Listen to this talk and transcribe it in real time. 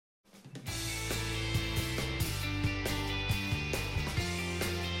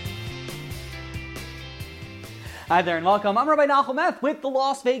Hi there and welcome. I'm Rabbi Nachum Eth with the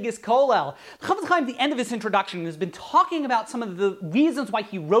Las Vegas Kollel. Chafetz Chaim, at the end of his introduction, has been talking about some of the reasons why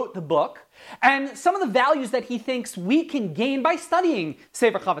he wrote the book and some of the values that he thinks we can gain by studying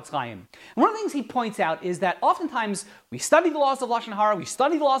Sefer Chafetz Chaim. And one of the things he points out is that oftentimes we study the laws of Lashon Hara, we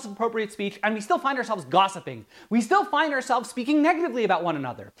study the laws of appropriate speech, and we still find ourselves gossiping. We still find ourselves speaking negatively about one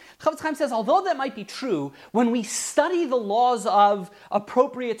another. Chafetz Chaim says, although that might be true, when we study the laws of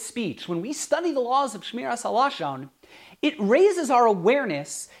appropriate speech, when we study the laws of Shmiras HaLashon, it raises our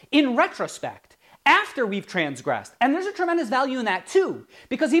awareness in retrospect, after we've transgressed. And there's a tremendous value in that too.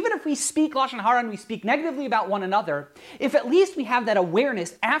 Because even if we speak Lashon Hara and we speak negatively about one another, if at least we have that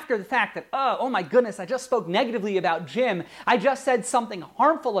awareness after the fact that, oh my goodness, I just spoke negatively about Jim, I just said something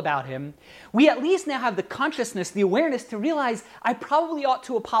harmful about him, we at least now have the consciousness, the awareness to realize I probably ought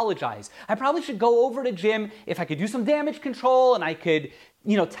to apologize. I probably should go over to Jim if I could do some damage control and I could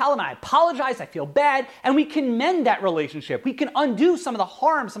tell him I apologize, I feel bad, and we can mend that relationship. We can undo some of the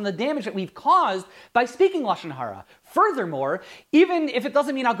harm, some of the damage that we've caused by speaking Lashon Hara. Furthermore, even if it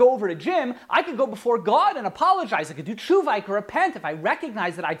doesn't mean I'll go over to Jim, I could go before God and apologize. I could do tshuva, I could repent if I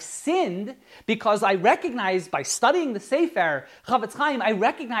recognize that I've sinned, because I recognize by studying the Sefer Chafetz Chaim, I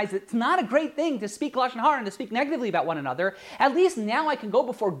recognize that it's not a great thing to speak Lashon Hara and to speak negatively about one another. At least now I can go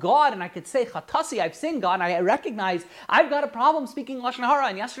before God and I could say, Chatasi, I've sinned, God, and I recognize I've got a problem speaking Lashon Hara,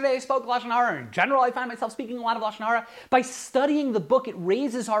 and yesterday I spoke Lashon Hara, and in general I find myself speaking a lot of Lashon Hara. By studying the book, it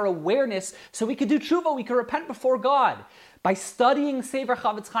raises our awareness so we could do tshuva, we could repent before God. By studying Sefer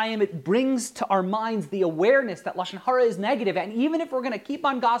Chafetz Chaim, it brings to our minds the awareness that Lashon Hara is negative, and even if we're going to keep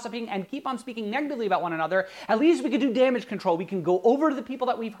on gossiping and keep on speaking negatively about one another, at least we could do damage control. We can go over to the people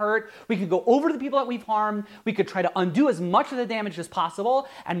that we've hurt, we can go over to the people that we've harmed, we could try to undo as much of the damage as possible,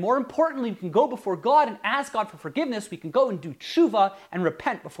 and more importantly, we can go before God and ask God for forgiveness. We can go and do tshuva and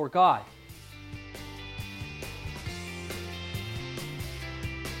repent before God.